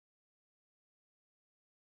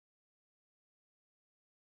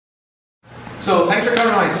So thanks for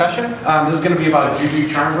coming to my session. This is going to be about Juju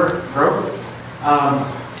charm growth.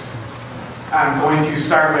 I'm going to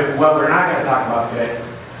start with what we're not going to talk about today.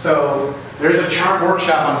 So there's a charm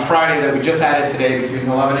workshop on Friday that we just added today between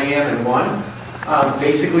 11 a.m. and 1.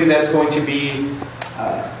 Basically that's going to be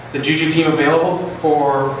the Juju team available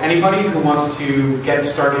for anybody who wants to get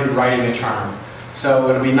started writing a charm.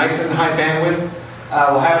 So it'll be nice and high bandwidth.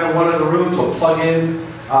 We'll have it in one of the rooms. We'll plug in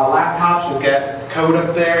laptops. We'll get code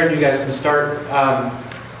up there, and you guys can start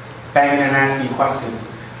banging and asking questions.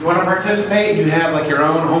 If you want to participate, you have like your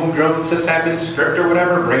own homegrown sysadmin script or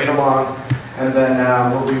whatever, bring it along, and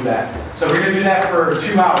then we'll do that. So we're going to do that for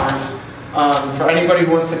 2 hours for anybody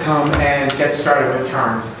who wants to come and get started with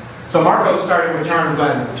charms. So Marco started with charms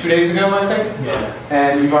when? 2 days ago, I think? Yeah.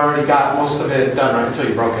 And you've already got most of it done, right? Until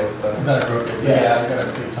you broke it. But. Then I broke it. Yeah, I got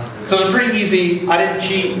a big chunk of it. So they're pretty easy. I didn't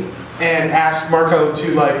cheat and ask Marco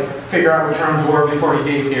to like figure out what charms were before he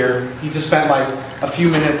gave here. He just spent like a few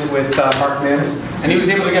minutes with Mark Mims, and he was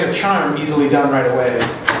able to get a charm easily done right away.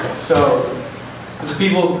 So as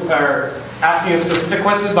people are asking us specific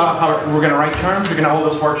questions about how we're going to write charms, we're going to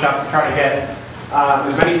hold this workshop to try to get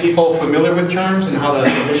as many people familiar with charms and how the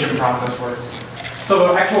submission process works. So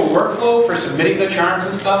the actual workflow for submitting the charms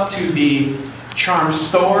and stuff to the charm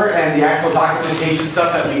store and the actual documentation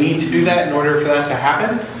stuff that we need to do that in order for that to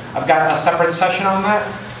happen, I've got a separate session on that.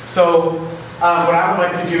 So what I would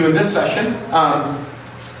like to do in this session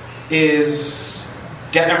is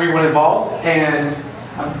get everyone involved, and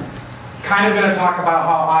I'm kind of going to talk about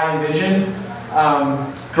how I envision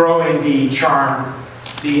growing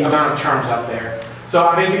the amount of charms up there. So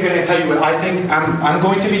I'm basically going to tell you what I think I'm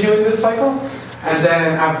going to be doing this cycle, and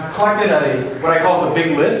then I've collected what I call the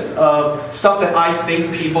big list of stuff that I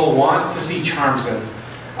think people want to see charms in.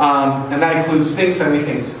 And that includes things that we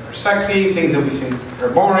think are sexy, things that we think are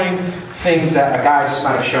boring, things that a guy just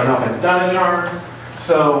might have shown up and done a charm.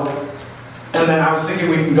 So, and then I was thinking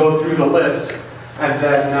we can go through the list, and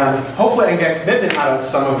then hopefully I can get commitment out of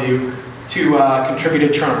some of you to contribute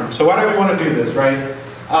a charm. So why do we want to do this, right?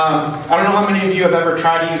 I don't know how many of you have ever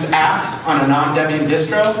tried to use apt on a non-Debian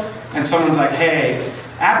distro, and someone's like, hey,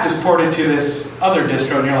 apt is ported to this other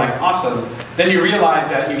distro, and you're like, awesome. Then you realize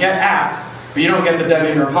that you get apt, but you don't get the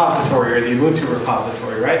Debian repository or the Ubuntu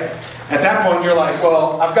repository, right? At that point, you're like,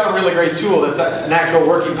 well, I've got a really great tool that's an actual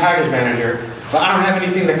working package manager, but I don't have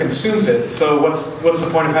anything that consumes it. So what's the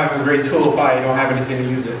point of having a great tool if I don't have anything to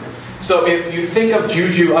use it? So if you think of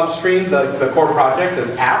Juju upstream, the core project, as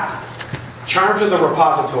apt, charms are the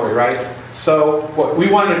repository, right? So what we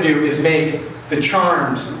want to do is make the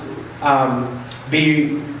charms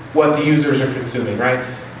be what the users are consuming, right?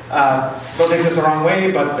 Don't take this the wrong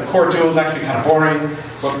way, but the core tool is actually kind of boring.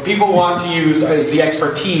 What people want to use is the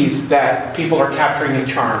expertise that people are capturing in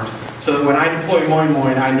charms. So that when I deploy Moin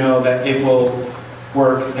Moin, I know that it will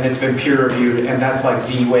work and it's been peer reviewed, and that's like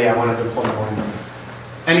the way I want to deploy Moin Moin.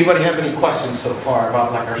 Anybody have any questions so far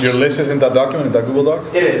about like our... Your list is in that document, in that Google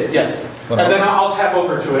Doc? It is, yes. And then I'll tab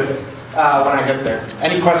over to it when I get there.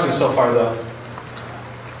 Any questions so far though?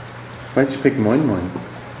 Why'd you pick Moin Moin?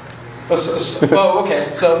 Oh, okay.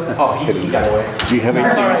 So, he got away. Do you have any?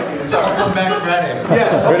 It's all right, dude. It's all right. Come back Friday.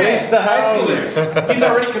 Yeah, okay. Release the house. Excellent. He's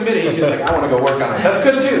already committed. He's just like, I want to go work on it. That's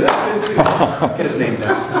good too. That's good too. Get his name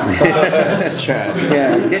down. That's right.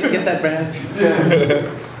 Yeah, get that badge.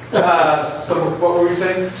 Yeah. So what were we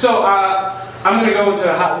saying? So I'm going to go into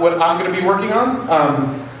what I'm going to be working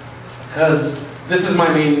on, because this is my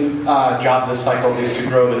main job this cycle, is to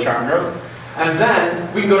grow the charm growth. And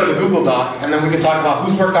then we can go to the Google Doc, and then we can talk about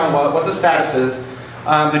who's worked on what the status is.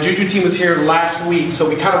 The Juju team was here last week, so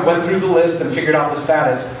we kind of went through the list and figured out the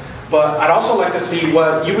status. But I'd also like to see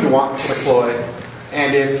what you would want to deploy.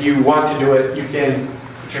 And if you want to do it, you can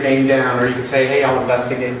put your name down, or you can say, hey, I'll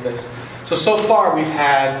investigate this. So far we've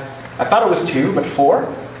had, I thought it was 2, but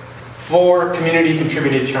 4 community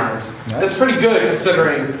contributed charms. Nice. That's pretty good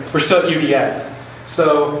considering we're still at UDS.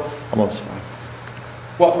 So, Almost 5.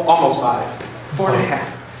 well, almost 5.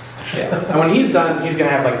 4.5. Yeah. And when he's done, he's going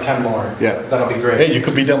to have like 10 more. Yeah. That'll be great. Hey, you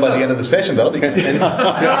could be done by the end of the session. That'll be good. Save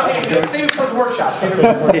it for the workshop. Save it for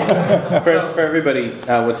the workshop. Yeah. For everybody,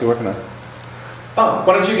 what's he working on? Oh,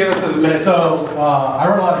 why don't you give us a minute? So I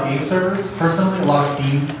run a lot of game servers, personally, a lot of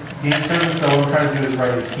Steam game servers. So what I'm trying to do is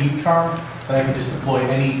write a Steam charm that I can just deploy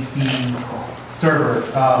any Steam server,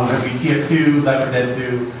 whether it be TF2, Left 4 Dead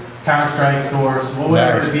 2, Counter-Strike, Source,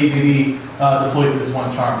 whatever it be, deployed to this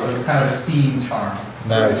one charm. So it's kind of a Steam charm.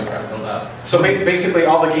 Nice. So basically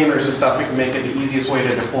all the gamers and stuff, we can make it the easiest way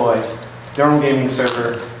to deploy their own gaming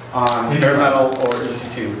server on bare metal or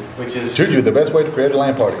EC2, which is, Juju, the best way to create a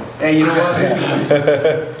LAN party. hey, you know what?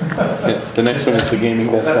 Yeah, the next one is the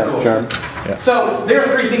gaming That's desktop cool. charm. So there are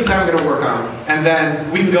 3 things I'm going to work on, and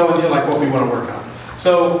then we can go into like what we want to work on.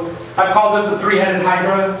 So I've called this the 3-headed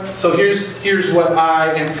Hydra. So here's what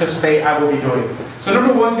I anticipate I will be doing. So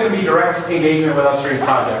number 1 is going to be direct engagement with upstream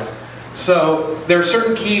projects. So there are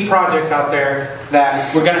certain key projects out there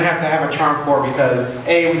that we're going to have a charm for because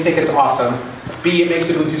A, we think it's awesome. B, it makes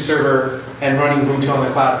the Ubuntu server and running Ubuntu on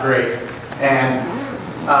the cloud great. And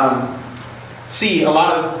C,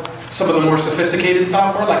 some of the more sophisticated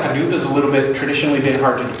software like Hadoop is a little bit traditionally been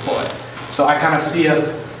hard to deploy. So I kind of see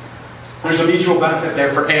there's a mutual benefit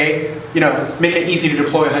there for A, make it easy to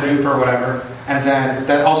deploy Hadoop or whatever, and then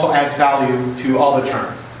that also adds value to all the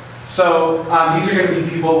charms. So these are going to be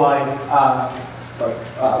people like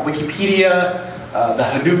Wikipedia, the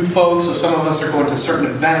Hadoop folks. So some of us are going to certain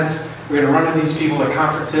events. We're going to run into these people at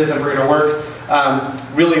conferences, and we're going to work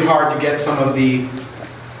really hard to get some of the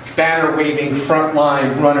banner-waving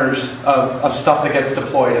frontline runners of stuff that gets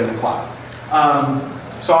deployed in the cloud.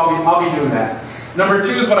 So I'll be doing that. Number 2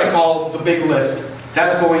 is what I call the big list.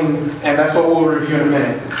 That's what we'll review in a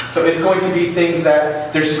minute. So it's going to be things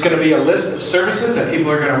that there's just going to be a list of services that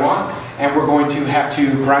people are going to want, and we're going to have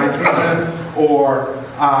to grind through them or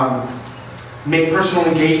make personal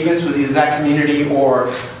engagements with either that community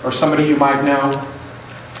or somebody you might know.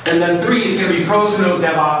 And then 3 is going to be pros to know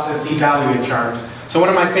DevOps and see value in charms. So one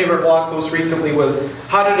of my favorite blog posts recently was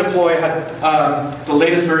how to deploy the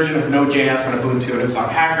latest version of Node.js on Ubuntu, and it was on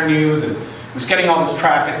Hacker News, and it was getting all this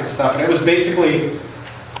traffic and stuff, and it was basically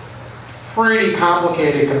pretty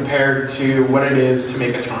complicated compared to what it is to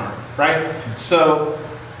make a charm, right? So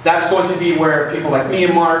that's going to be where people like me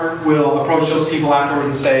and Mark will approach those people afterward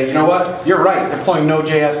and say, you know what, you're right, deploying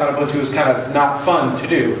Node.js on Ubuntu is kind of not fun to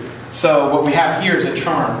do. So what we have here is a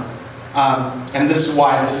charm, and this is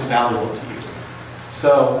why this is valuable to you.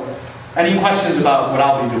 So any questions about what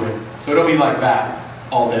I'll be doing? So it'll be like that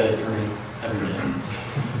all day for me, every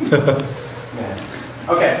day.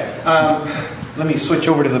 Okay, let me switch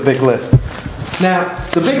over to the big list. Now,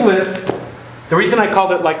 the big list, the reason I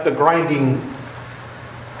called it like the grinding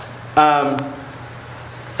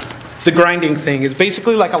thing is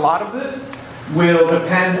basically like a lot of this will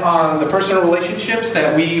depend on the personal relationships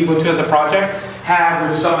that we, Ubuntu as a project, have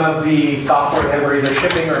with some of the software that we're either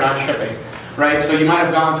shipping or not shipping, right? So you might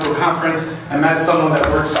have gone to a conference and met someone that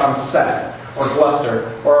works on Ceph or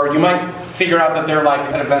Gluster, or you might figure out that they're like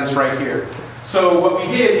at events right here. So what we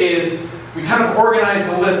did is we kind of organized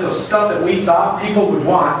a list of stuff that we thought people would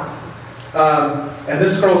want, and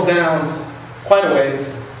this scrolls down quite a ways.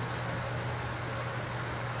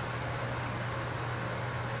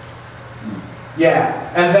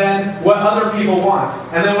 Yeah, and then what other people want.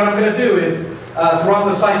 And then what I'm going to do is, throughout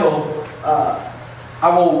the cycle,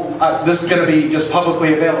 this is going to be just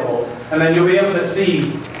publicly available, and then you'll be able to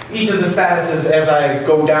see each of the statuses as I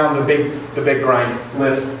go down the big grind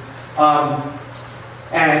list.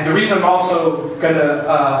 And the reason I'm also going to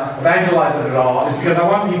evangelize it at all is because I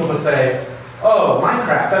want people to say, oh,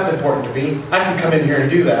 Minecraft, that's important to me. I can come in here and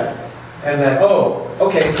do that. And then, oh,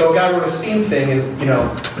 okay, so a guy wrote a Steam thing and,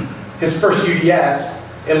 his first UDS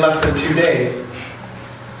in less than 2 days.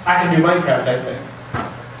 I can do Minecraft, I think.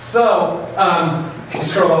 So, can you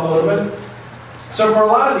scroll up a little bit? So for a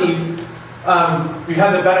lot of these, we've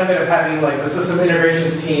had the benefit of having like the system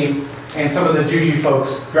integrations team and some of the Juju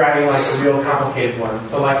folks grabbing like the real complicated ones.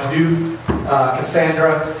 So like Hadoop,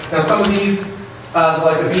 Cassandra. Now some of these,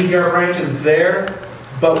 like the BZR branch is there,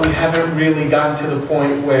 but we haven't really gotten to the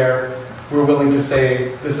point where we're willing to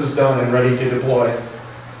say this is done and ready to deploy.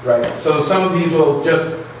 Right. So some of these will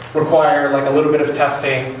just require like a little bit of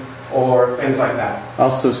testing or things like that.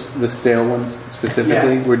 Also, the stale ones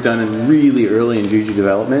specifically were done really early in Juju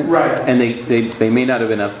development, right? And they may not have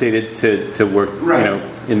been updated to work, right,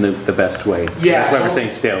 in the best way. So that's why we're saying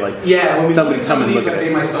stale. Like when we some of these, like, they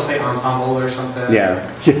might still say ensemble or something. Yeah.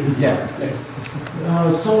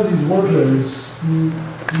 Some of these workloads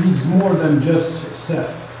needs more than just Ceph.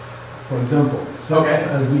 For example, Ceph,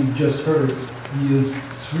 as we just heard, use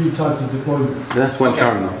 3 types of deployments. That's one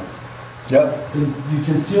charm though. Yep. And you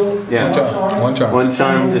can still One charm. One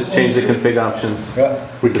charm. Just change the config options. Yeah.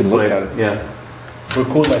 We can look at it. Yeah. We're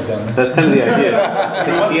cool like that, man. That's kind of the idea.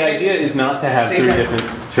 The idea is not to have 3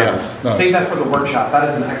 different charms. No. Save that for the workshop. That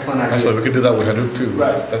is an excellent idea. Actually, we could do that with Hadoop too.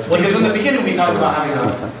 Right. That's because in the beginning we talked about having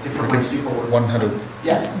a different MySQL work. One Hadoop.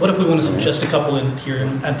 Yeah. What if we want to suggest a couple in here?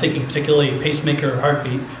 And I'm thinking particularly Pacemaker or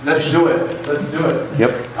Heartbeat. Let's do it. Let's do it.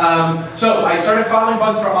 Yep. So I started filing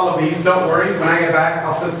bugs for all of these. Don't worry. When I get back,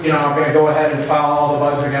 I'm going to go ahead and file all the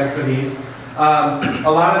bugs again for these. A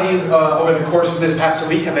lot of these, over the course of this past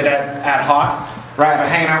week, have been ad hoc. Right, I've been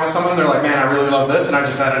hanging out with someone, they're like, man, I really love this, and I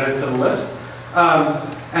just added it to the list.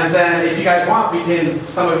 And then if you guys want,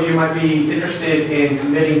 some of you might be interested in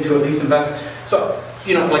committing to at least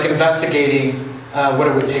like investigating what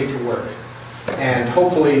it would take to work. And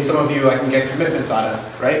hopefully some of you I can get commitments out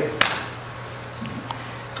of, right?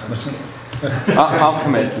 I'll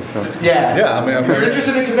commit. Yeah. Yeah, I mean, if you're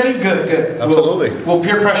interested in committing, good. Absolutely. We'll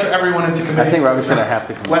peer pressure everyone into committing. I think Robbie said I have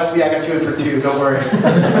to commit. Westby, I got you in for 2, don't worry.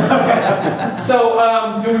 Okay.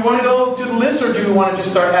 So, do we want to go through the list, or do we want to just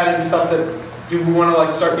start adding stuff do we want to like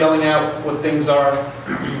start yelling out what things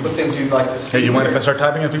you'd like to see? Hey, you mind if I start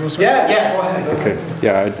typing at people's? Yeah, go ahead. Okay,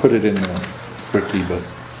 yeah, I'd put it in Ricky, but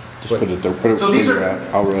just put it there. Put it So these where are, you're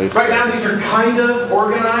at. I'll write. right now these are kind of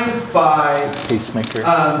organized by Pacemaker.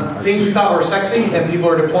 things we thought were sexy and people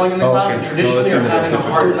are deploying in the cloud and traditionally are having a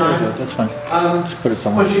hard time That's fine. Just put it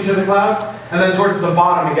somewhere. pushing to the cloud. And then towards the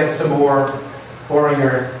bottom it gets some more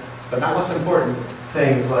boringer, but not less important,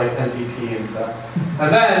 things like NTP and stuff.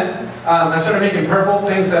 And then I started making purple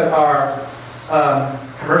things that are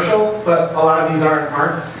commercial, but a lot of these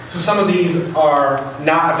aren't. So some of these are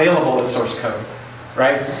not available as source code,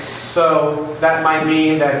 right? So that might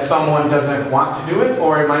mean that someone doesn't want to do it,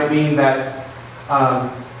 or it might mean that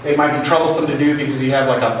it might be troublesome to do because you have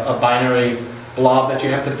like a binary blob that you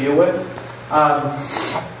have to deal with.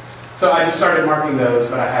 So I just started marking those,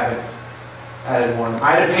 but I haven't added one.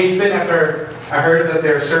 I added Pastebin after I heard that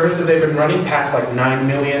their services they've been running past like 9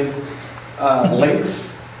 million links.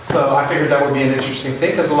 So I figured that would be an interesting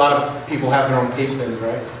thing because a lot of people have their own Pastebins,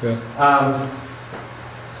 right? Yeah.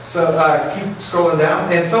 So keep scrolling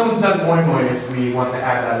down. And someone's done Moin Moin if we want to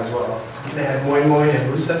add that as well. So we can add Moin Moin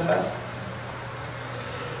and MooseFS.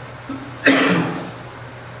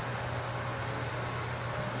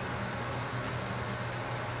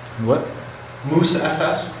 What?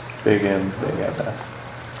 MooseFS. Big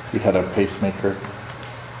FS. We had a pacemaker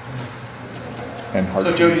and So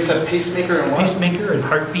heartbeat. Joe, you said pacemaker and what? Pacemaker and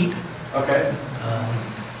heartbeat. Okay.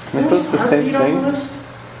 Aren't those the same Heartbeat on things?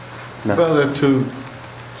 this? No. Well, they're two,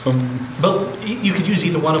 But you could use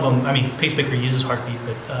either one of them. I mean, pacemaker uses heartbeat,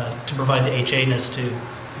 but to provide the HA-ness to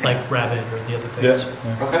like Rabbit or the other things.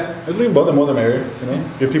 yeah. Okay. I think both are more the merrier,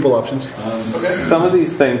 give people options. Okay. Some of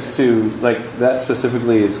these things too, like that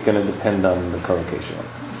specifically is going to depend on the co-location.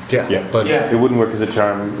 Yeah. But Yeah. It wouldn't work as a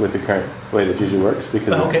charm with the current way that Juju works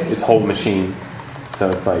because Oh, okay. it's whole machine. So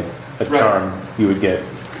it's like a Right. charm, you would get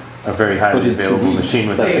a very highly Put it available to machine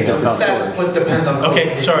with that Hey, thing so that's the on status board. split depends on the Okay,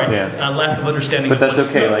 location. sorry. Yeah. Lack of understanding. But that's of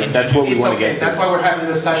what's okay, like, in that's Juju. what we It's want to okay. get to. That's why we're having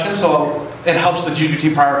this session, so it helps the Juju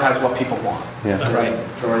team prioritize what people want. Yeah. Right.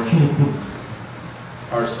 George,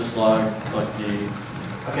 our syslog, like the,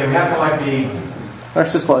 Okay, we have to like the. Our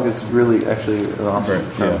syslog is really actually an awesome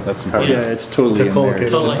Right, charm. yeah, that's Charm. important. Yeah, it's totally in there. co-location.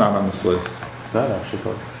 It's Totally. just not on this list. It's not actually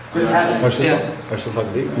called. Just have it. Yeah.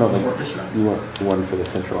 No, like, you want the one for the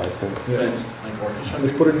centralized thing. like orchestra.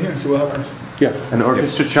 Let's put it in here and see what happens. Yeah, an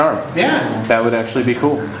orchestra charm. Yeah. That would actually be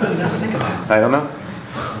cool. I don't know.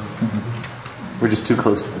 We're just too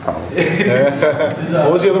close to the problem.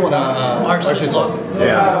 What was the other one? Arsyslog.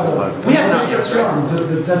 Yeah, our syslog. We have Nagios, right?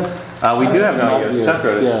 Charms, that's, We do have Nagios. Chuck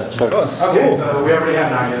wrote it. Yeah, Chuck. Okay, so we already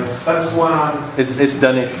have Nagios. That's one on. It's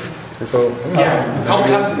done-ish. So, Yeah. Help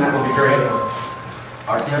testing that would be great.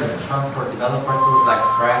 Are there some for developer tools like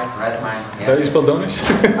Track, Redmine? is that how you spell Donish?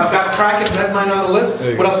 I've got Track and Redmine on the list.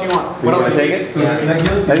 There you What go. else do you want? You What else? want to take it? Yeah.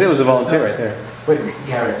 I think it was a volunteer right there. Wait.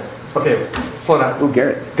 Garrett. Okay. Slow down. Ooh,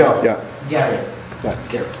 Garrett. Go. Yeah. Garrett.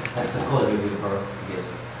 Garrett. That's the code you use for Git.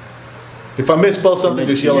 If I misspell something,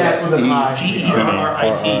 just yell Yeah, at it's with an I.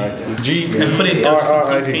 Gerrit. me. G And put it down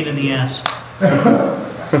to a pain in the ass.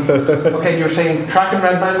 Okay, you were saying Track and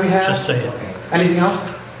Redmine we have? Just say it. Okay. Anything else?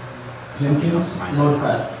 Jenkins,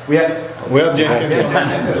 Notepad. We have. We have Jenkins.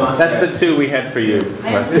 That's the two we had for you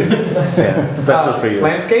last week. Yeah, special for you.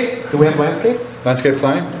 Landscape? Do we have landscape? Landscape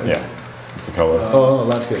client? Yeah, it's a color. Oh,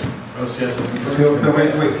 landscape. So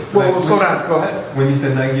wait. Well, slow down. Go ahead. When you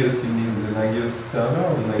say Nagios, you mean the Nagios server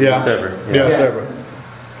or the Nagios? Yeah. Server. Yeah, Yeah. server.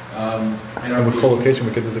 And with NRP, co-location,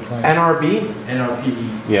 we could do the client. NRB? NRPE.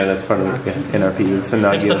 Yeah, that's part of it. Yeah, NRP. It's a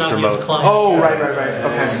That's the Nagios Nagios remote. client. Oh, right.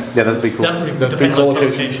 Okay. Yeah, that'd be cool. That That's depends big on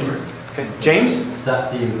co-location. location. Okay. James? That's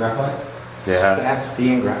the graphite. Yeah, That's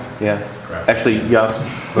the graph. yeah. Actually, Yas.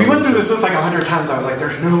 We went through this list like 100 times. I was like,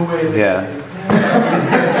 there's no way. that- Yeah,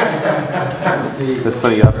 That's the. that's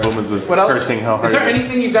funny. Yas Bowman's was What else? cursing how hard Is there it is.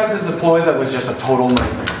 anything you guys have deployed that was just a total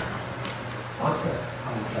nightmare?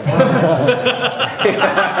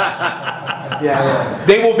 Yeah.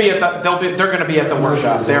 They will be at the. They're going to be at the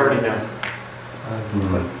workshop. They already know.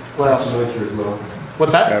 What else?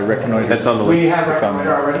 What's that? Reconnoiter. That's on the We list. have It's on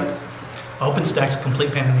Reconnoiter already? OpenStack's a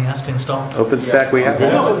complete pain in the ass to install. OpenStack, we have.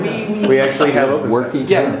 No, We actually have OpenStack. Working.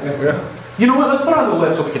 Yeah. You know what, let's put it on the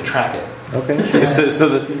list so we can track it. Okay. Just so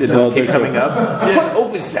that it doesn't keep coming up. What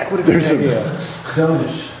OpenStack? What a There's great idea.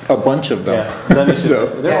 Danish. a bunch of them. Yeah. Then they should-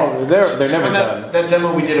 They're never From done. that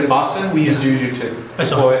demo we did in Boston, we used Juju to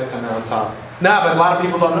deploy it and on top. Nah, but a lot of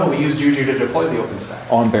people don't know, we use Juju to deploy the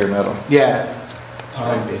OpenStack. On bare metal. Yeah. It's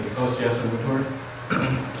really big. OCS inventory?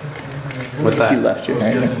 What's He that? left you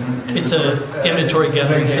hanging. It's a inventory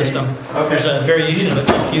gathering system. There's a variation of it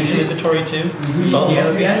called Fusion Inventory too. It's all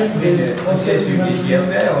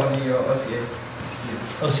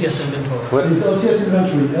OCS Inventory. What? It's OCS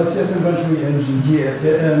inventory engine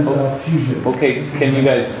and Fusion. Okay, can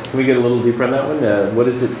we get a little deeper on that one? What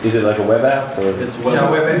is it? Is it like a web app or? It's Yeah,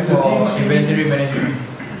 web. web app for inventory management.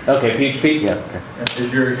 Okay, PHP? Yeah. Okay.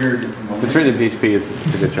 Is your It's written in PHP, it's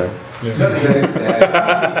a good charm.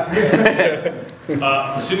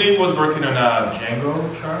 Sydney was working on a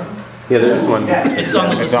Django charm. Yeah, there's one. Yes. It's on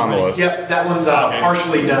the list. It's on the already. list. Yep, that one's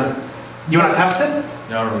partially done. You wanna test it?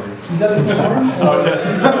 Not really. Is that a charm?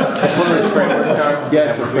 Yeah,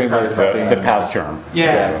 it's a framework. It's a pass charm.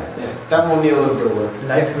 Yeah, that one will need a little bit of work.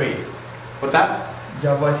 Life free. What's that?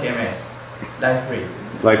 Java CMS. Life free.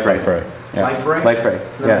 LifeRay. Yeah. LifeRay? LifeRay.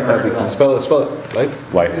 Yeah, that'd be cool. Spell it.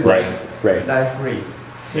 Life. Life. Right. Life free.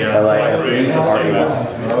 Yeah. L-I-F-E. Open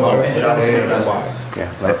Java CMS.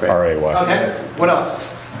 Yeah, LifeRay. R-A-Y. Okay, what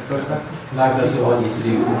else? Like does the one to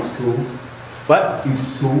do Oops tools. What?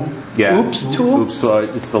 Oops tool. Yeah. Oops tool? Oops tool.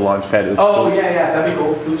 It's the launchpad oops Oh, tool. yeah, that'd be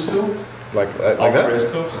cool. Oops tool? Like that?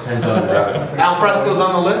 Depends on the Alfresco's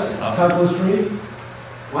on the list? Typo 3?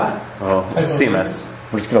 What? Oh, it's CMS.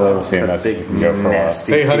 We're just gonna let them say It's a that's big, you can go for a while.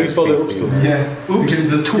 nasty. Hey, how do you spell the oops PHP. tool? Yeah.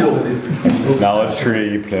 Oops tool. Knowledge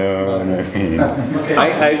tree, plan. Okay.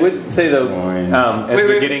 I would say though, as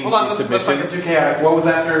we're getting hold on, these let's not get too submissions, chaotic. What was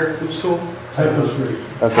after Oops tool? Typo 3.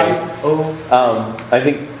 okay. Type I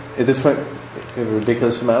think at this point, we have a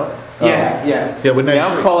ridiculous amount. Yeah. Yeah, wouldn't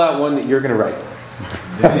Now call out one that you're going to write.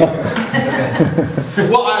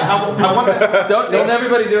 Well, I want to. Don't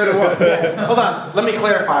everybody do it at once. Hold on, let me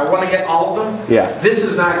clarify. I want to get all of them. Yeah. This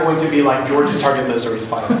is not going to be like George's target list or his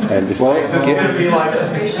file. And just This is going to be like.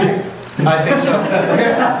 I think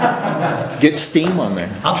so. Get Steam on there.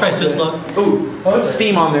 I'll try Syslog. Ooh, put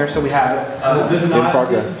Steam on there so we have it. This is In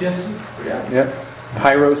progress. yeah.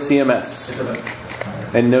 Pyro CMS.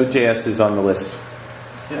 And Node.js is on the list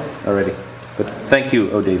already. But thank you,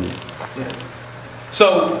 O'Daly.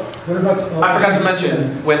 So, What about? I forgot to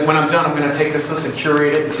mention, when I'm done, I'm going to take this list and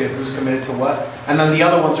curate it into who's committed to what. And then the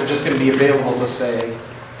other ones are just going to be available to say,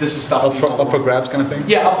 this is stuff Up people for want. grabs kind of thing?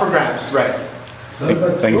 Yeah, up for grabs, right. I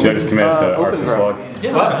think Joe just committed to Open RSyslog.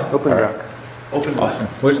 Yeah, What? I'll try. Open Grok. Open Awesome.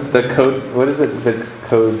 The code, what is it? The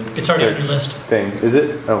code It's already on your search list. thing. Is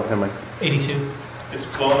it? Oh, am I? 82. It's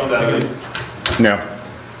blown on that list. No,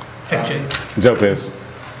 HeckJ. Zope is.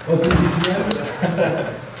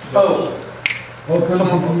 OpenVPN? Oh,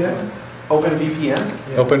 OpenVPN?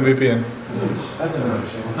 OpenVPN? Open VPN.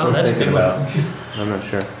 Oh, that's a good one. I'm not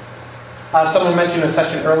sure. Someone mentioned a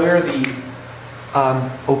session earlier, the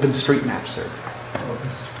OpenStreetMap server.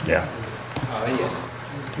 Yeah.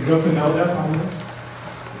 Yeah. Is OpenLDAP on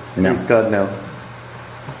this? No. Please God, no.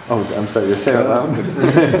 Oh, I'm sorry. You're saying it loud?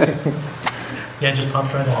 Yeah, it just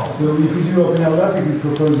popped right out. So if we do OpenLDAP, we could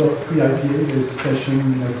propose a free IPA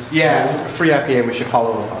session next. Yeah, free IPA we should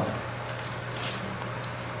follow up on.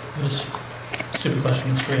 It was a stupid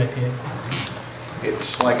question. It's free IPA.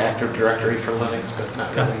 It's like Active Directory for Linux, but not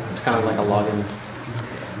Okay. really. It's kind of like a login.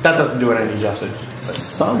 That doesn't do it any justice.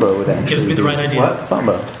 Samba would actually Gives me the be- right idea. What?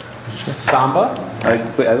 Samba. Samba? I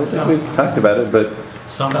don't think we've talked about it, but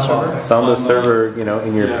Samba server. Samba server,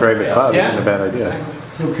 in your private cloud Yeah. isn't a bad idea. Exactly.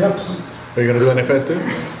 So CUPS, Are you going to do NFS too?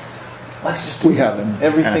 Let's just We have them.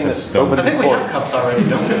 everything Manifest that's open I think we support. have cups already,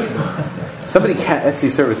 don't we? Somebody cat Etsy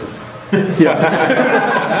services.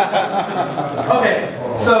 Okay,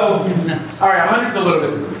 so, all right, 100's a little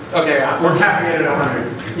bit, okay, we're capping it at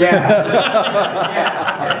 100. Yeah.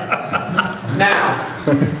 Yeah.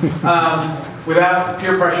 Now, without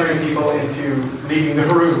peer pressuring people into leaving the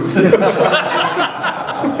room.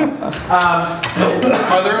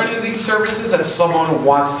 Are there any of these services that someone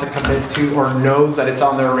wants to commit to or knows that it's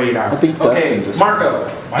on their radar? I think Okay, Dustin just- Marco.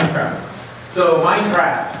 Minecraft. So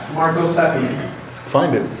Minecraft, Marco Seppi.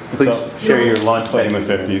 Find it. Please share your launch Like in the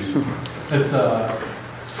pad. 50s. It's,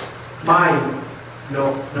 Mine.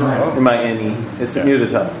 No. M-I-N-E. It's near the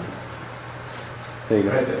top. There you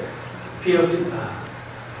go. Right there. POC.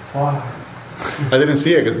 wow. I didn't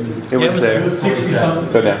see it because It was there. 60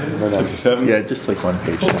 something. Go down. Go down. 67? Yeah, just like one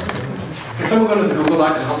page. Can someone go to the Google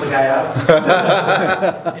Doc and help the guy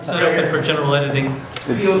out? It's not open for general editing.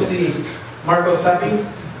 POC, Marco Seppi,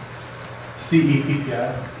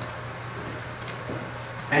 CEPPI.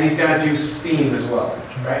 and he's gonna do Steam as well,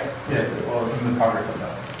 right? Yeah, well, in the progress of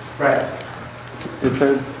that. Right. Is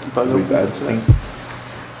there a bug We open? bad Steam.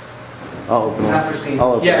 I'll open Not it. for Steam.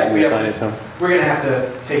 I'll open Yeah, it and we have- assign it to him. We're gonna have to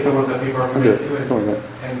take the ones that people are I'll do committed it. to Don't worry about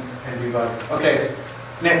it. and do bugs. Okay,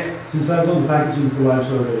 Nick, Since I've done the packaging for Live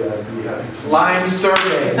Survey, I'd be happy to. Lime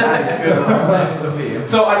Survey, nice, good.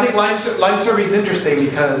 So I think Lime Survey is interesting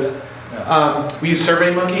because we use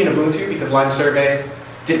SurveyMonkey in Ubuntu because Lime Survey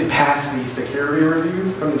didn't pass the security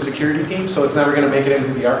review from the security team, so it's never going to make it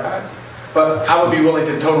into the archive. But I would be willing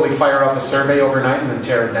to totally fire up a survey overnight and then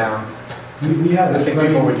tear it down. We have I it think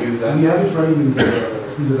running- people would use that. We have it running in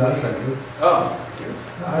the data center. Oh.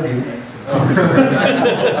 I do.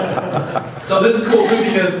 So this is cool too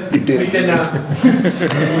because we can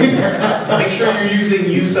make sure you're using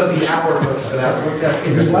use of the app workbooks for that.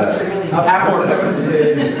 Is it what? App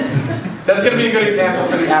workbooks. That's going to be a good example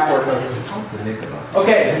for the app workbooks.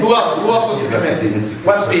 Okay, who else? Who else wants to come in?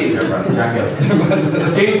 Westby.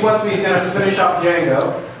 James Westby is going to finish off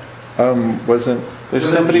Django. Wasn't There's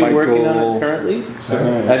somebody working on Michael- it currently.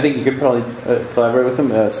 I think you could probably collaborate with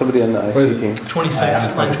him. Somebody on the What is ICT it? team.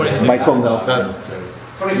 26, line 26. Michael Nelson.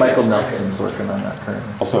 26. Michael Nelson's working on that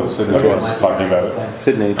currently. Also, Sid is talking about it.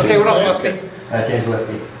 Sydney. Okay, what else, Westby? James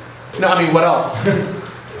Westby. No, I mean, what else?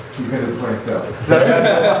 You got the point itself. Is that it? Is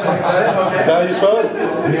that it? Okay. How you spell it?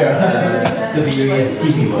 Yeah.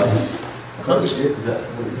 WESTPY. Close. Is that,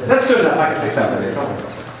 what is that? That's good enough. I can fix that later.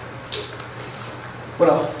 What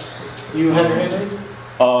else? You had your hand raised?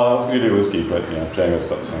 I was going to do whiskey, but yeah, Django's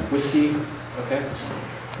about the same. Whiskey. Okay.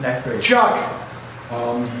 Next page. Chuck.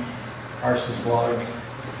 Arsis log,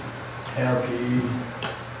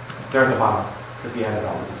 NRP. They're at the bottom because he had it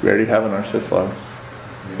all. We already have an syslog.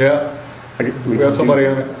 Yeah, we got somebody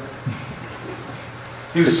on it.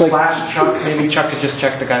 Do It's like- slash Chuck. Maybe Chuck could just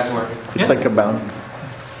check the guy's work. It's like a bound.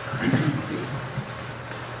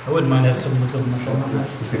 I wouldn't mind having someone look over my shoulder.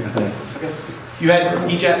 Okay. You had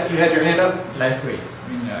EJAT. You had your hand up. Life rate.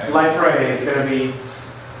 Life Ray is going to be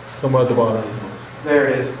Somewhere at the bottom. there.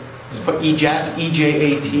 It is. Just put EJAT,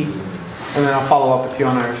 EJAT, and then I'll follow up with you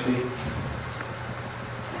on IRC.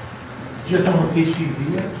 Do you have someone with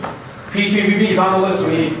HPV yet? PHPBB is on the list.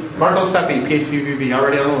 We need Marco Seppi, PHPBB,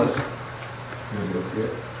 already on the list.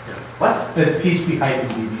 What? It's PHP hyphen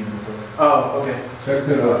DB in this list. Oh, okay. Just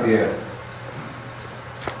an OCS.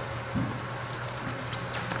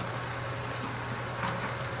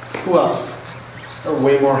 Who else? There are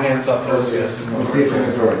way more hands up for OCS. OCS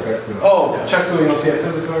inventory, check the. Oh, Chuck's doing OCS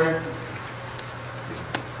inventory.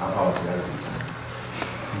 I apologize.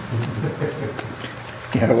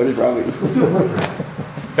 Yeah, what is wrong with you?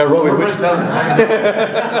 Yeah, Robbie, We're done.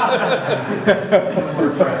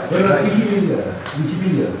 Wikipedia.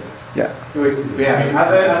 Wikipedia. Yeah.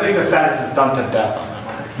 Yeah, I think the status is done to death on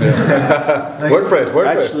that one. WordPress.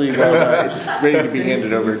 Actually, well, it's ready to be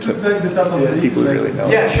handed over to people who really know.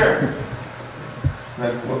 Yeah, sure.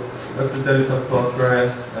 Like, what's the status of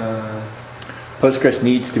Postgres? Postgres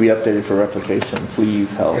needs to be updated for replication.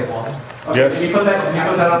 Please help. Okay, Yes. Can you put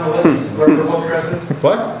that on the list? Where the Postgres is?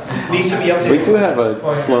 What? Needs to be updated. We do have a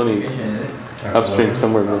Sloaney upstream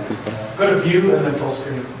somewhere working for. Go to view and then full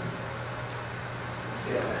screen.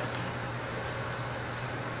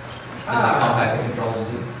 Compact controls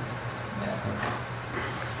do.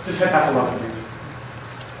 Just hit F11.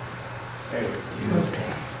 There you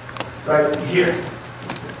go. Right here.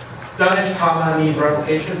 Danish comma needs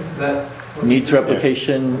replication. Is that? Needs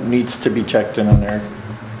replication, needs to be checked in on there.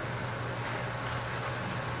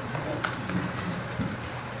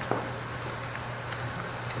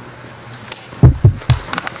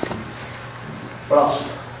 What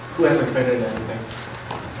else? Who hasn't committed anything?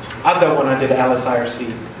 I done when I did Alice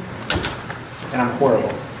IRC, and I'm horrible.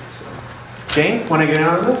 So. Jane, want to get in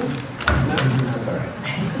on this? No, that's all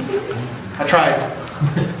right. I tried.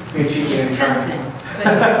 Being cheeky It's and trying. tempting,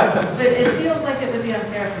 but it feels like it would be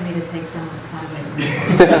unfair for me to take some of the fun away.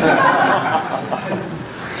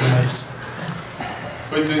 Nice.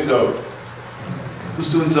 Who's doing so? Who's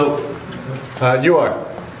doing Zope? You are.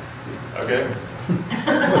 Okay.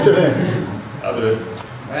 What's your name? I'll do it.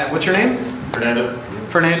 What's your name? Fernando.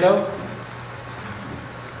 Fernando?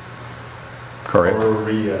 Correct.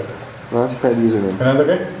 Korea. No, that's probably the username. Fernando,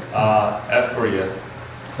 okay? F Korea.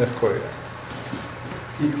 That's Korea.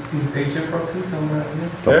 Is HA proxy somewhere out here?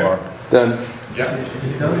 There? It's done. Yeah.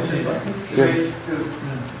 Is that HA proxy?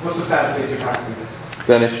 What's the status of your proxy?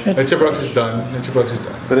 Done-ish. Etchabrook is done. Etchabrook is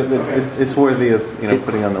done. But it's worthy of,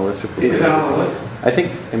 putting on the list if we Is that on the list? I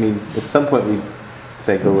think, at some point we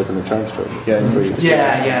say go within the charm store.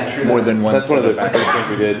 Yeah, Yeah, true. more than one. That's one of the set first things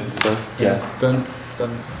we did, so. Yeah. Done.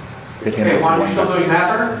 It Okay, handles Juan, you're one. still doing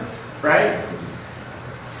Mapper, right?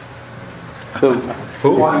 So,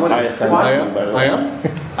 Who? Juan? I am? I am?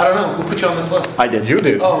 I don't know, who put you on this list? I did. You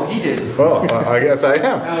did. Oh, he did. Oh, I guess I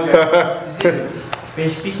am. Okay.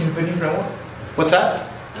 PHP Symphony framework? What's that?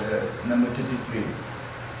 Number 23.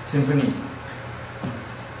 Symphony.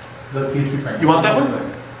 The PHP framework. You want that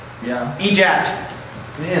one? Yeah. EJAT.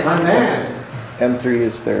 Man, my man. M3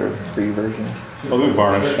 is their free version, I'll do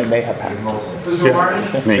varnish. and they have packages. Who's doing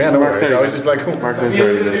Varnish? Me. Yeah, no Mark's worries. I already was just like, Mark Is was it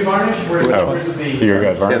already gonna be done. Varnish? Oh. Where's it be? You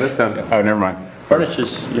got varnish? Yeah, that's done. Oh, never mind. Varnish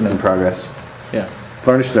is, In progress. yeah.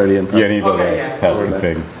 Varnish is already in Yeah, progress. you need to Okay, yeah. pass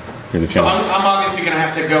config through the So channel. I'm obviously gonna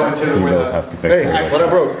have to go into You where will pass the, config hey, through what I relation.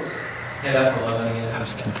 broke? Yeah, that's 11 again.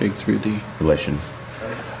 Pass config through the, Relation.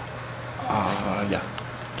 yeah.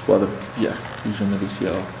 Well, yeah, using the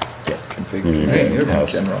VCL config. You need Hey, you're to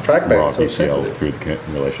pass general. Trackpad raw is so VCL sensitive. through the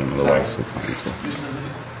relation, otherwise it's not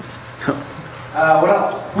useful. what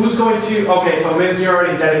else? Who's going to, okay, so Min's, you're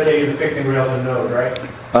already dedicated to fixing Rails and Node, right?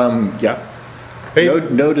 Yeah. Hey,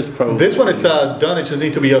 Node is pro. this one is done. It just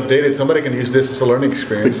needs to be updated. Somebody can use this as a learning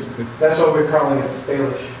experience. It's- That's what we're calling it,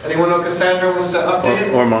 Stalish. Anyone know Cassandra wants to update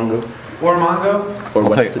it? Or Mongo. Or Mongo? Or I'll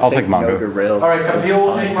wants take- to I'll take Mongo. Node or Rails. All right, Kapil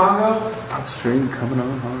will take Mongo? Upstream coming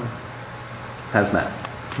on hard. Hazmat.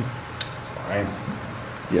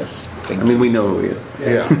 Yes. I mean, we know who he is.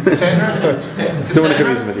 Yeah. Cassandra? Don't want to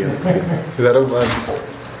confuse him with you.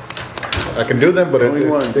 Because I can do them, but Only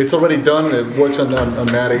once. it's already done. It works on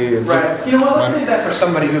Matty. And just- Right. You know what, let's say that for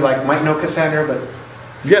somebody who might know Cassandra, but,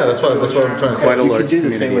 Yeah, that's what I'm trying to say. Quite a You large could do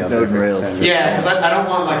the same community with out there Node and for Rails. Cassandra. yeah, because I don't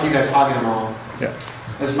want you guys hogging them all. Yeah.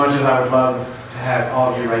 As much as I would love to have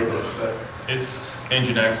all of you write this, but. Is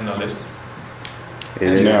Nginx on the list? It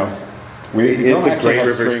is. No. It's don't a actually great have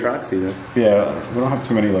reverse straight- proxy, though. Yeah, we don't have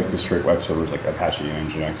too many just straight web servers like Apache and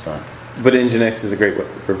Nginx are. But Nginx is a great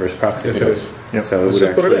reverse proxy. Yes, it is. Yep. So it Let's would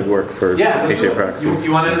just put it actually in. work for Yeah, let's do HA it. proxy.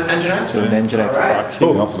 You want an Nginx? So an Nginx All right. proxy.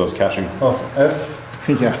 And also does caching. Oh, F.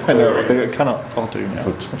 Yeah, I know. They kind of all do now.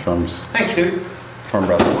 So Charm's Thanks, dude. Charm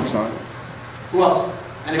browser works on it. Who else?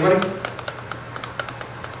 Anybody?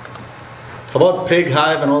 How about Pig,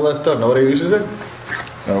 Hive, and all that stuff? Nobody uses it?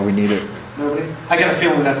 No, we need it. Nobody? I got a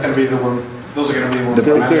feeling that's gonna be the one, those are gonna be the ones.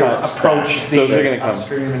 Those that are- approach the those are gonna come.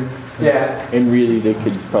 upstream and- Yeah. And really, they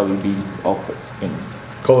could probably be all put in.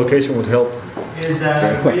 Co-location would help Is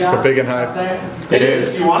for Pig and Hive. It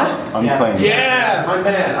is. You want it? Unclaimed. Yeah, my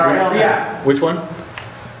man. All right, React. Which one?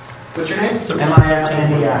 What's your name?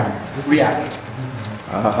 M-I-L-N-E-R. React.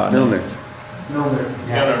 Milner. Milner.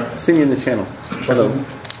 Yeah. Seen you in the channel. Hello.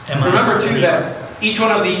 Remember too that each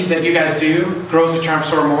one of these that you guys do grows the Charm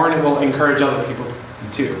Store more, and it will encourage other people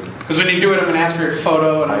too. Because when you do it, I'm gonna ask for your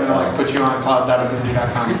photo, and I'm gonna put you on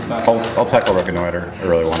cloud.ubuntu.com and stuff. I'll tackle Reconnoiter. I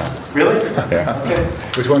really want to. Really? Yeah. Okay.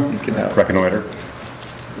 Which one? Reconnoiter.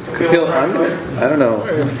 Bill, I don't know.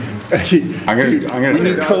 I'm gonna. We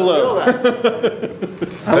need Colo. I How do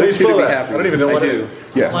want you you to spell be that? happy. I don't even know what I it do.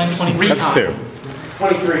 is. Yeah. Line 23. That's two.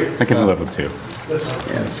 23. I can live with two. This one.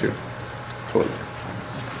 Yeah, that's true. Totally.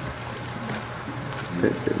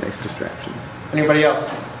 They're nice distractions. Anybody else?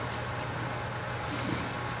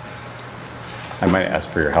 I might ask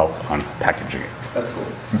for your help on packaging it. That's cool.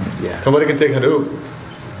 Yeah. Somebody can take Hadoop.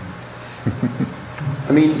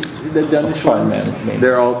 I mean, the Danish Fine, ones,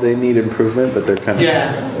 man. they need improvement, but they're kind of,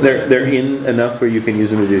 Yeah. they're in enough where you can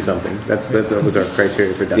use them to do something. That was our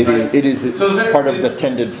criteria for Danish. It is So is there- part of is- the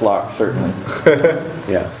tended flock, certainly. Yeah. Is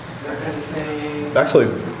there anything? Actually,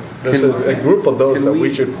 this Can- is a group of those can that we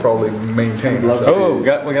we- should probably maintain. Oh, we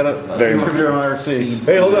got a contributor on our seat.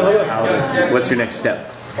 Hey, hold on. What's your next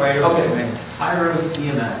step? Okay. Pyro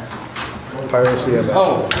CMS. Piracy of that.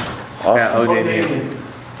 Oh. Yeah, Oh, Damien. Damien.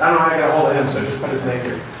 I don't know how I got a hold of him, so just put his name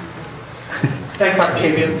here. Thanks,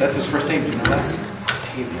 Octavian. That's his first name. You know that?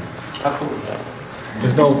 Octavian. How cool is that?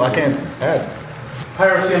 There's no, I can't add.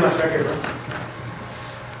 Pyro CMS right here, bro.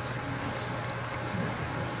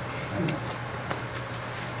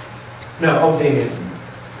 No, oh, Damien.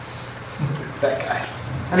 That guy.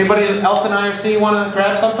 Anybody else in IRC want to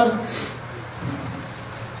grab something?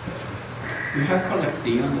 You have Collect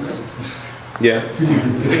D on the list? Yeah.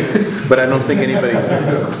 But I don't think anybody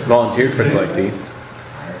volunteered for Collect D.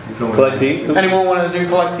 Collect D? Anyone want to do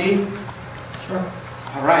Collect D? Sure.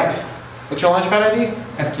 All right. What's your launchpad ID?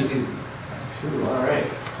 F2. All right.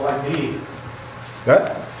 Collect D.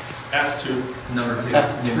 That? F2.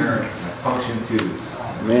 Numeric. Function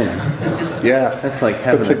 2. Man. Yeah. That's like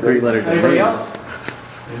having a three-letter Anybody domain. else?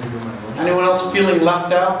 Anyone else feeling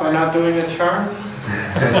left out by not doing a charm?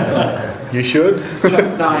 You should.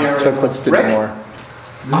 Chuck wants to do more.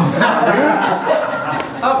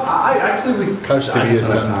 I actually we. Couch TV is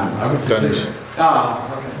done. Done.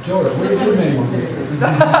 George, what are you doing?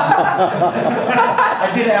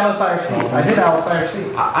 I did Alice IRC.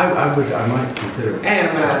 I might consider it. And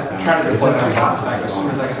I'm gonna try to deploy some bots as soon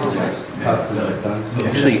as I can.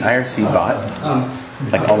 Actually, IRC bot,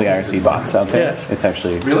 like all the IRC bots out there, it's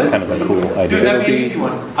actually kind of a cool idea. Dude, that'd be an easy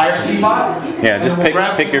one. IRC bot? Yeah, just pick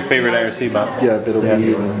your favorite IRC bots. Yeah, it'll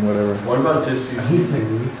be whatever. What about just CC?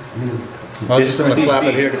 I'm just gonna slap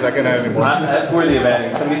it here because I can't have any more. That's worthy of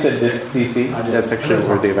adding. Somebody said this CC. That's actually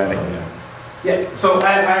worthy of adding. Yeah, so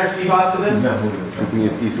add IRC bot to this? You can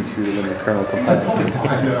use EC2 to the kernel compiler.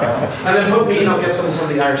 And then put me and I'll get someone from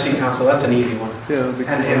the IRC console. That's an easy one. Yeah,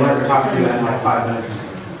 and we're talking to that in like 5 minutes.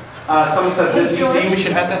 Someone said this CC, we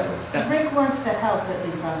should add that? Yeah. Rick wants to help at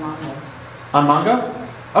least on Mongo. On Mongo?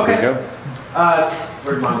 Okay. There you go.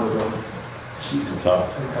 Where'd Mongo go? She's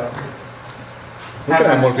tough. Have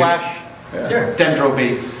that slash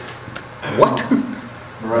dendrobates. What?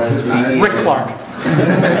 Rick Clark.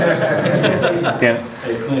 Yeah.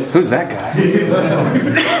 Who's that guy?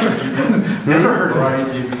 Never heard of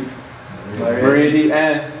Maria D.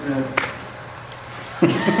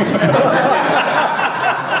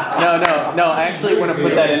 No. I actually want to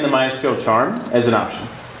put that in the MySQL charm as an option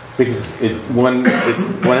because it's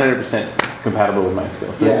 100% compatible with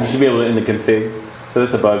MySQL. So you should be able to in the config. So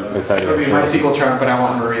that's a bug. That's how you. It'll be my SQL charm, but I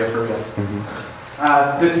want Maria for real.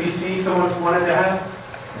 This CC someone wanted to have?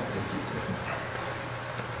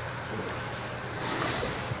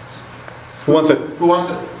 Who wants it? Who wants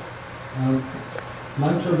it?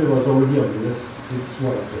 My survey was already on the list. It's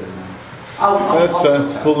what I'm doing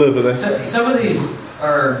now. We'll live with it. So, some of these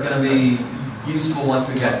are going to be useful once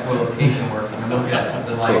we get co-location working. I'm looking at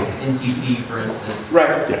something like NTP, for instance.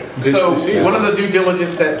 Right. So one of the due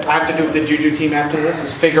diligence that I have to do with the Juju team after this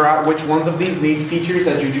is figure out which ones of these need features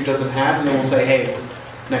that Juju doesn't have, and then we'll say, hey,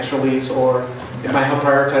 next release, or it might help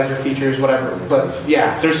prioritize your features, whatever. But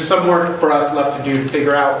yeah, there's some work for us left to do to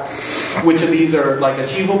figure out which of these are like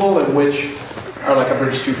achievable and which are like a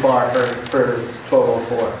bridge too far for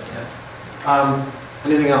 1204.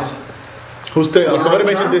 Anything else? Somebody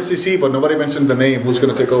mentioned this CC, but nobody mentioned the name. Who's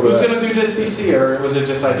going to take over Who's that? going to do this CC, or was it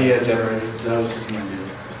just idea generated? That was just an idea.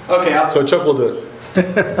 Okay, so Chuck will do it.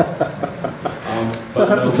 But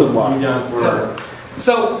happens a lot.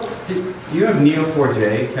 So, do you have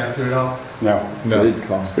Neo4j captured at all? No.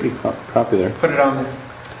 It's pretty popular. Put it on there.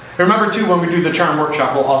 Remember too, when we do the charm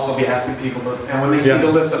workshop, we'll also be asking people to, and when they see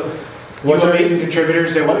the list of amazing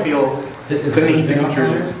contributors, they will feel the need to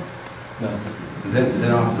contribute. No.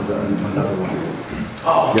 Xenos is another one.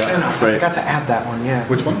 Oh, Xenos. I forgot to add that one, yeah.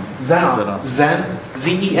 Which one? Xenos. Zenoss.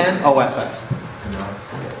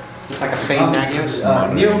 It's like a same Nagios.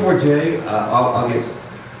 Neo4j, I'll get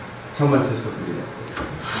someone says what to do that.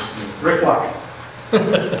 Rick Clark.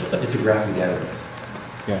 It's a graphing database.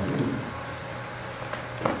 Yeah.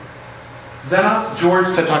 Xenos,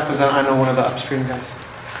 George to talk to Xenos. I know one of the upstream guys.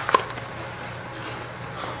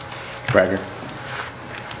 Bragger.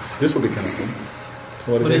 This will be kind of cool. So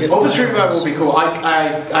what is it? OpenStream will be cool.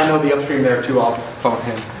 I know the upstream there too. I'll phone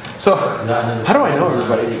him. So, how do I know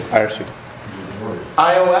everybody? IRC.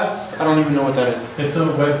 iOS? I don't even know what that is. It's a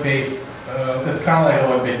web-based, it's kind of like a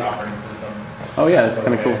web-based operating system. Oh yeah, that's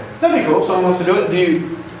kind of cool. That'd be cool. Someone wants to do it. Do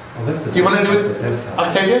you want to do it,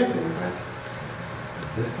 Octavia?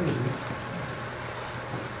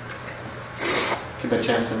 Give a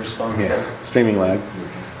chance to respond. Yeah. Streaming lag.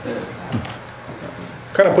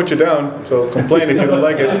 Kind of put you down, so complain if you don't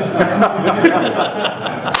like it.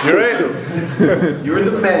 You're right. You're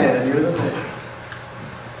the man. You're the man.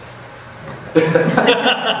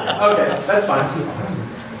 Okay, that's fine.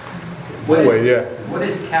 What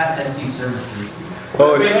is CAT NC services?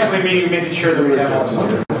 Oh, it's basically making sure that we have all the stuff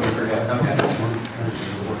that we forget. Okay.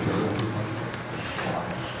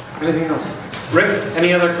 Anything else? Rick,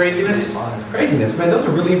 any other craziness? Craziness, man, those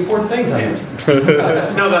are really important things I mentioned.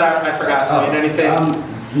 No, that I forgot. I mean, anything?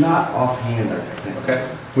 Not offhand, I think. Okay.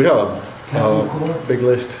 We have a big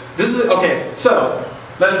list. This is, okay, so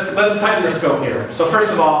let's tighten the scope here. So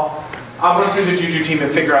first of all, I'll run through the Juju team and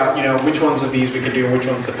figure out, which ones of these we can do and which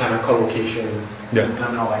ones depend on co-location and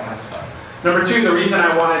all that kind of stuff. Number two, the reason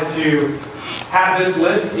I wanted to have this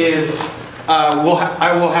list is I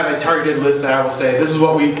will have a targeted list that I will say, this is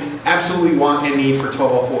what we absolutely want and need for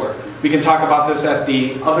 1204. We can talk about this at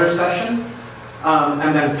the other session,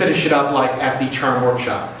 and then finish it up like at the charm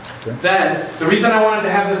workshop. Okay. Then, the reason I wanted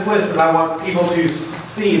to have this list is I want people to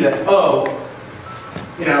see that,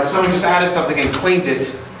 you know, someone just added something and claimed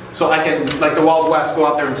it, so I can, like the Wild West, go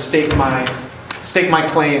out there and stake my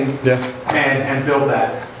claim and build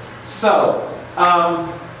that. So,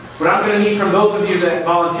 what I'm going to need from those of you that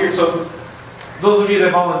volunteer, so those of you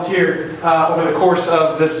that volunteer over the course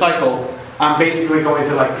of this cycle, I'm basically going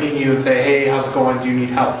to like ping you and say, hey, how's it going? Do you need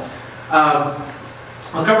help?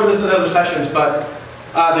 I'll cover this in other sessions, but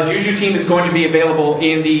the Juju team is going to be available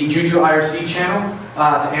in the Juju IRC channel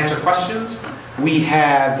to answer questions. We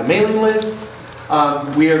have the mailing lists.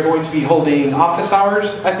 We are going to be holding office hours,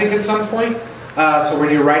 I think, at some point. So when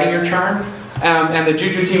you're writing your charm. And the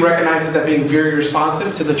Juju team recognizes that being very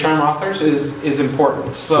responsive to the charm authors is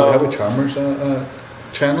important. So we have a Charmers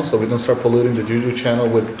channel, so we don't start polluting the Juju channel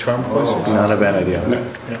with charm questions. Not a bad idea. No.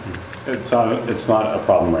 It's not a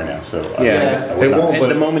problem right now, so. Yeah, it won't,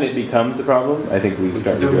 and the moment it becomes a problem, I think we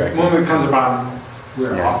start redirecting. The moment it becomes a problem,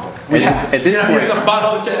 we're awful. At this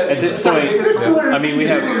point, I mean, we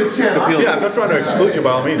have Kapil. Yeah, I'm not trying to exclude you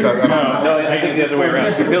by all means. No, I think the other way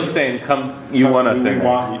around. Kapil's saying, "Come, you want us We in."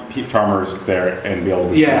 want Charmers there and be able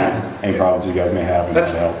to see any problems you guys may have and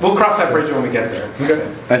help. We'll cross that bridge when we get there. Okay.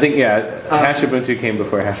 I think Hash Ubuntu came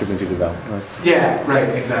before Hash Ubuntu developed. Right? Yeah, right,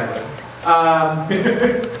 exactly.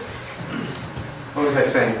 What was I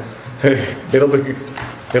saying?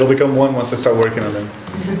 It'll become one once I start working on them.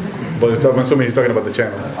 But I'm assuming he's talking about the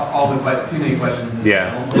channel. All the too many questions.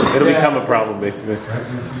 Yeah, it'll become a problem basically.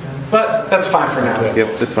 But that's fine for now.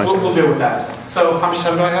 Yep, that's fine. We'll deal with that. So how much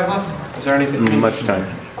time do I have left? Is there anything? Much time.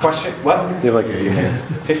 Question? What? You have like 15 minutes.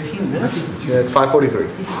 15 minutes? Yeah, it's 5:43.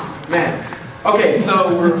 Man. Okay,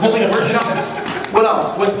 so we're holding workshops. What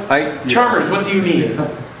else? Charmers, what do you need?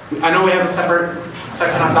 I know we have a separate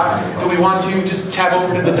section on docs. Do we want to just tab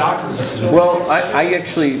over to the docs? Well, I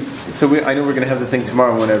actually, I know we're going to have the thing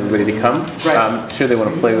tomorrow. I want everybody to come. Right. I'm sure they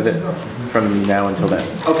want to play with it from now until then.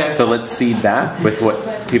 Okay. So let's seed that with what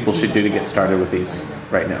people should do to get started with these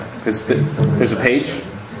right now. Because there's a page.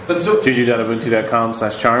 Let's do it.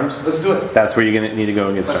 juju.ubuntu.com/charms. Let's do it. That's where you're going to need to go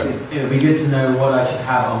and get started. It would be good to know what I should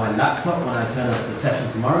have on my laptop when I turn up the session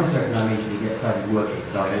tomorrow, so I can immediately get started working.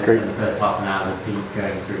 So I don't spend the first half an hour with people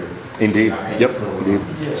going through. Indeed. Yep. Indeed.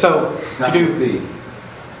 So, to do,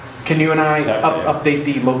 can you and I update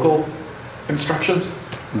the local instructions?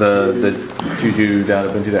 The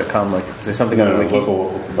juju.ubuntu.com, like, is there something on the wiki? Local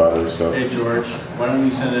providers, so. Hey George, why don't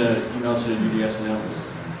you send an email to UDS announcements?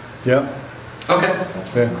 Yeah. Okay.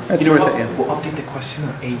 Yeah. That's You know worth what? it, yeah. We'll update the question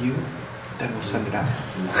on AU, then we'll send it out.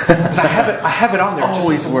 Because I have it on there.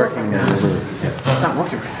 Always working. It's not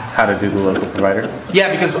working right now. How to do the local provider?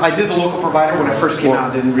 Yeah, because I did the local provider when it first came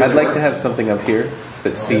out. Didn't really I'd like work. to have something up here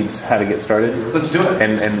that seeds how to get started. Let's do it.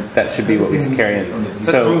 And that should be what we carry in.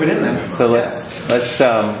 Let's move it in then. So let's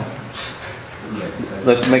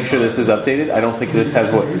make sure this is updated. I don't think this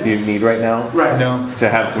has what you need right now. Right. No. To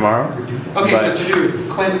have tomorrow. Okay, But- so to do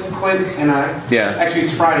Clint and I. Yeah. Actually,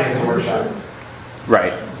 it's Friday as a workshop.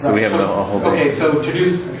 Right. So we have So- a whole day. Okay, so to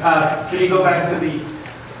do, can you go back to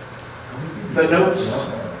the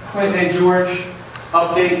notes? Clint and George,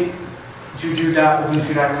 update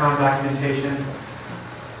juju.ubuntu.com documentation.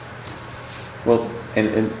 Well,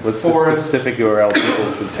 and what's the specific URL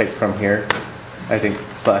people should take from here? I think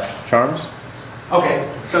 /charms. Okay,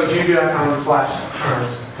 so juju.com/charms.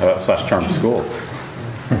 /charm school.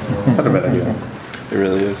 That's not a bad idea. It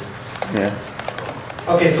really is. Yeah.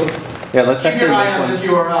 Okay, so Yeah, let's keep actually your eye make on one. this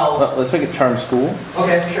URL. Let's make it Charm School.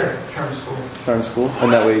 Okay, sure, charm school. Charm School,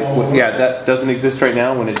 and that way, yeah, that doesn't exist right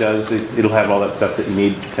now. When it does, it'll have all that stuff that you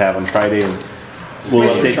need to have on Friday, and we'll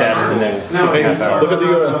update that in the next No, half hour. Look at the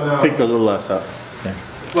URL. Pick the little less up.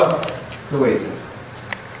 What? So wait,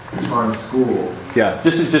 on school. Yeah,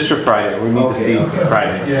 this is just for Friday. We need to see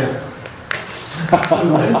Friday. Yeah. I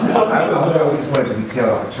always wanted to be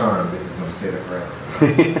tell a charm, but it's going to stay forever.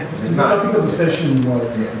 The topic of the session was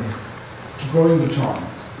growing the charm.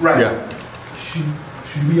 Right. Yeah.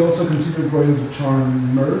 Should we also consider growing the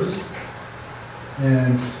charmers?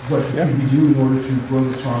 And what can we do in order to grow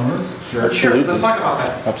the charmers? Sure, let's talk about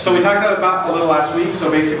that. So we talked about a little last week. So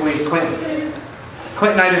basically, Clint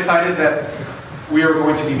and I decided that we are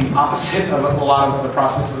going to be the opposite of a lot of the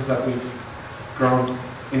processes that we've grown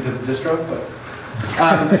into the distro. But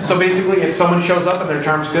so basically, if someone shows up and their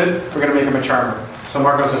charm's good, we're going to make them a charmer. So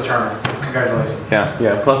Marco's a charmer. Congratulations.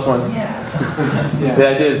 Yeah, +1. Yes. The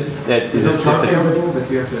idea is that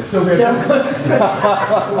So we're just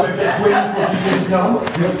waiting for people to come.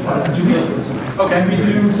 Okay. Can we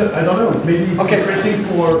do, I don't know, maybe it's interesting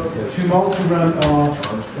for 2 months to run a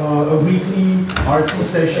weekly RC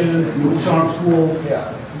session with Charm School.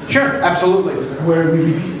 Sure, absolutely. Where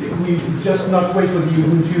we just not wait for the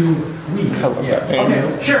Ubuntu week.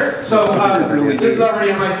 Okay, sure. So this is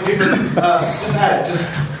already on my to-do list. Just add it.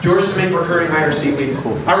 Just George to make recurring IRC weeks.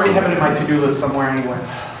 I already have it in my to-do list somewhere anyway.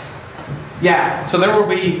 Yeah. So there will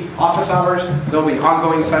be office hours. There will be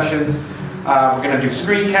ongoing sessions. We're going to do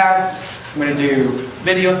screencasts. I'm going to do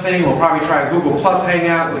video thing. We'll probably try a Google Plus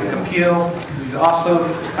Hangout with Kapil because he's awesome.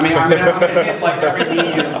 I mean, I'm going to hit like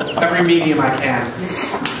every medium I can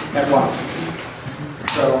at once.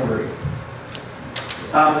 So.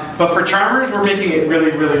 But for charmers, we're making it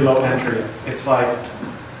really, really low entry. It's like,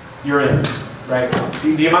 you're in, right?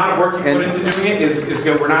 The amount of work you put into doing it is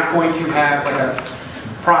good. We're not going to have like a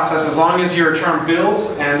process as long as your charm builds,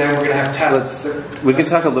 and then we're going to have tests. We can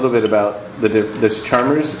talk a little bit about there's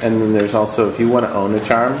charmers, and then there's also if you want to own a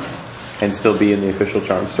charm and still be in the official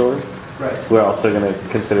charm store. Right. We're also going to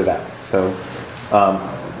consider that. So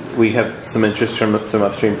we have some interest from some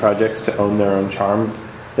upstream projects to own their own charm.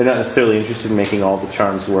 They're not necessarily interested in making all the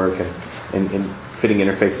charms work and fitting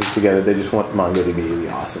interfaces together. They just want MongoDB to be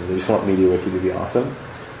awesome. They just want MediaWiki to be awesome.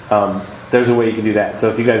 There's a way you can do that. So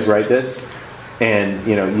if you guys write this and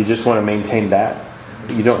you just want to maintain that,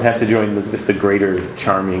 you don't have to join the greater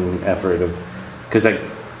charming effort of, because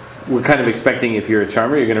we're kind of expecting if you're a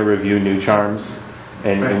charmer, you're going to review new charms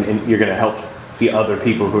and you're going to help the other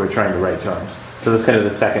people who are trying to write charms. So that's kind of the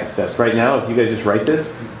second step. Right now, if you guys just write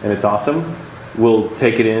this and it's awesome, we'll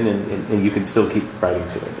take it in and you can still keep writing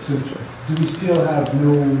to it. So do we still have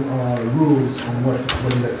no rules on what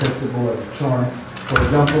is accessible as a charm? For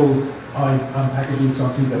example, I'm packaging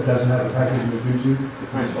something that doesn't have a packaging with Juju.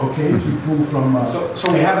 It's okay to pull from...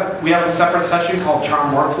 So we have a separate session called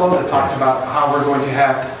Charm Workflow that talks about how we're going to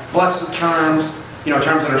have blessed charms,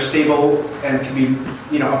 charms that are stable and can be,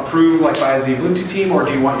 approved like by the Ubuntu team, or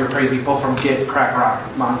do you want your crazy pull from Git, Crack Rock,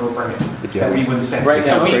 Mongo, Bring It, that we wouldn't say. Right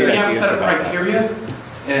now, so we have a set of criteria,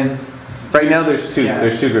 and right now there's two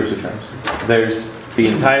groups of charms. There's the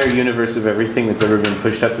entire universe of everything that's ever been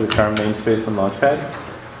pushed up to the charm namespace on Launchpad,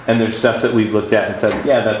 and there's stuff that we've looked at and said,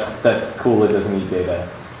 yeah, that's cool, it doesn't need data,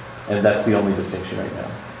 and that's the only distinction right now.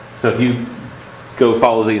 So if you go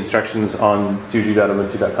follow the instructions on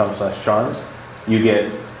juju.ubuntu.com/charms, you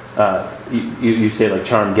get you say like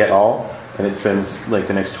charm get all, and it spends like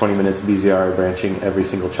the next 20 minutes BZR branching every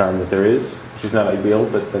single charm that there is, which is not ideal,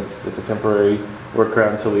 but that's a temporary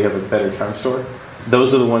workaround until we have a better charm store.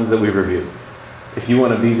 Those are the ones that we review. If you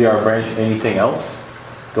want to BZR branch anything else,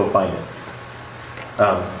 go find it.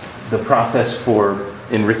 The process for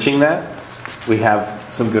enriching that, we have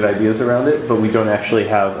some good ideas around it, but we don't actually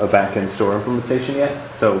have a back-end store implementation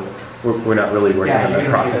yet, so we're not really working on that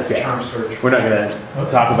process yet. We're not going to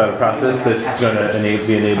talk about a process that's going to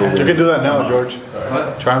be enabled. You can do that now, George.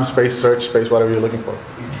 Charm space, search space, whatever you're looking for.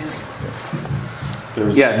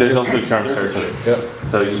 Yeah, there's also charm search. Yep.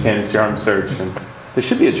 So you can charm search, and there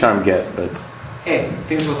should be a charm get, but... Hey,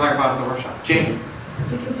 things we'll talk about at the workshop. Jane?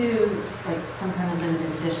 We could do like some kind of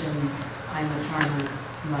limited edition I'm a charmer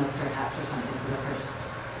mugs or hats or something for the first.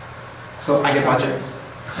 So I get budget.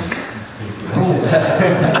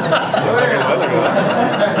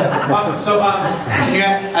 Awesome. So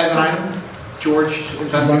as an item, George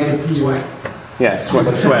investigated swag. Yeah, swag.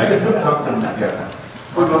 Talk to them, yeah.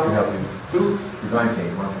 Who can help you? Who? Design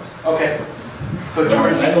team, one. Okay. So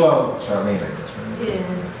George. Well, Charmaine, I guess. Right?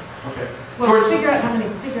 Yeah. Okay. Well, figure out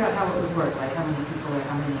how it would work, like how many people or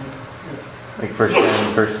how many. Like first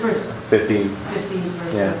 10, first 50. 50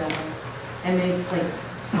 first, yeah. whatever. And maybe like,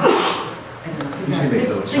 I don't know. You should make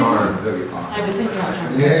those charms, that'd be fun. I was thinking about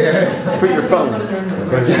charms. Yeah. For your phone.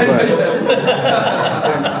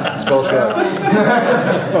 Spell check.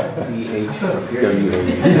 CHWA.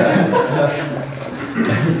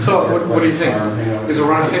 So what do you think? Is a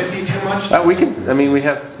run of 50 too much? We can. I mean, we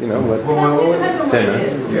have what? It depends on what 10 it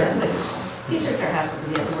minutes. is. Yeah. Like, t-shirts are hassle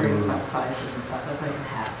because you have to worry about sizes and stuff. That's why some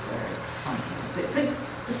hats or something. But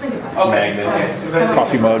just think about it. Okay. Magnets.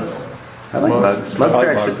 Coffee mugs. I like mugs. Mugs are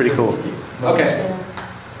actually pretty cool. Okay.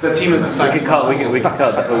 The team is deciding. We could call it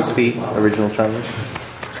the OC, Original Charmers.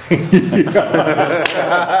 So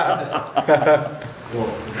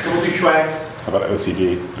we'll do swags. How about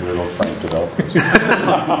OCD, Original Charm Developers?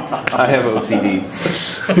 I have OCD.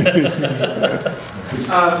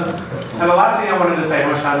 And the last thing I wanted to say,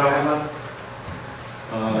 how much time do I have left?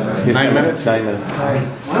 9 minutes? 9 minutes.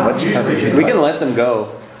 Wow. We can let them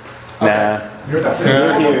go. Nah. Let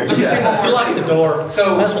me say one more. You lock the door,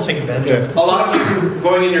 So might as well take advantage of it. a lot of you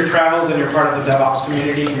going in your travels and you're part of the DevOps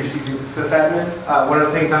community and you're sysadmins, one of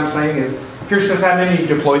the things I'm saying is if you're sysadmin and you've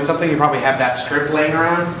deployed something, you probably have that script laying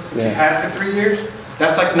around that you've had for 3 years.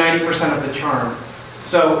 That's like 90% of the charm.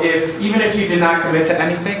 So even if you did not commit to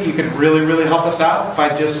anything, you could really, really help us out by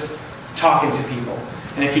just talking to people.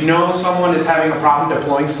 And if you know someone is having a problem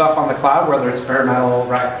deploying stuff on the cloud, whether it's bare metal,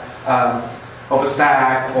 right,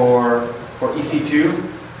 OpenStack, or EC2,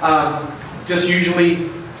 just usually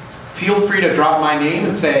feel free to drop my name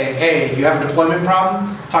and say, hey, you have a deployment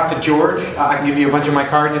problem? Talk to George. I can give you a bunch of my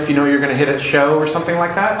cards if you know you're going to hit a show or something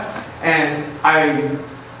like that. And I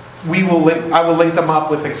will link them up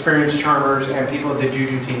with experienced charmers and people at the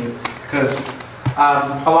Juju team, because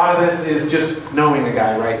a lot of this is just knowing a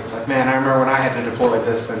guy, right? It's like, man, I remember when I had to deploy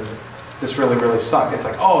this and this really, really sucked. It's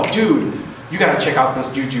like, oh, dude, you got to check out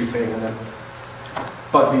this Juju thing, and then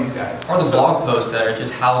bug these guys. Or the blog posts that are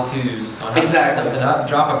just how-tos on how to set something up.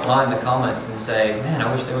 Drop a line in the comments and say, man,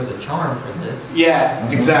 I wish there was a charm for this.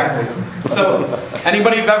 Yeah, exactly. So,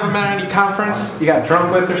 anybody you've ever met at any conference, you got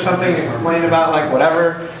drunk with or something, and complain about like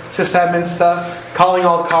whatever sysadmin stuff, calling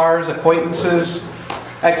all cars, acquaintances,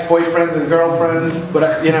 ex-boyfriends and girlfriends,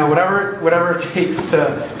 whatever, you know, whatever it takes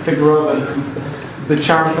to grow the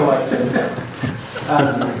charm collection.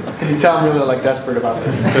 Can you tell I'm really like desperate about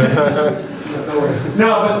this?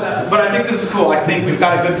 No, but I think this is cool. I think we've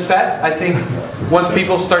got a good set. I think once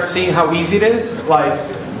people start seeing how easy it is, like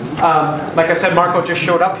I said, Marco just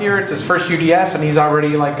showed up here. It's his first UDS, and he's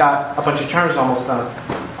already like got a bunch of charms almost done.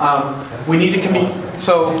 We need to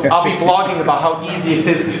so I'll be blogging about how easy it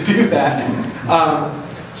is to do that.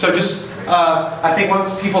 So just I think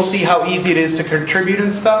once people see how easy it is to contribute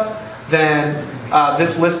and stuff, then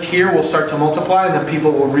this list here will start to multiply, and then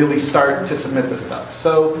people will really start to submit this stuff.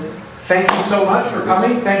 So thank you so much for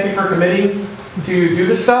coming. Thank you for committing to do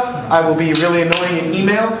this stuff. I will be really annoying in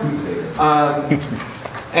email.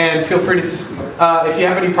 And feel free to, if you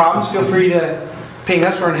have any problems, feel free to ping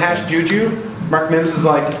us. We're in #Juju. Mark Mims is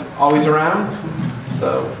like always around.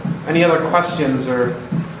 So any other questions or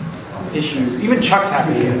issues? Even Chuck's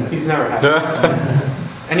happy. He's never happy.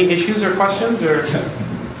 Any issues or questions? Or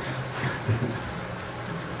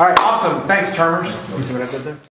all right, awesome. Thanks, Charmers. You see what I did there?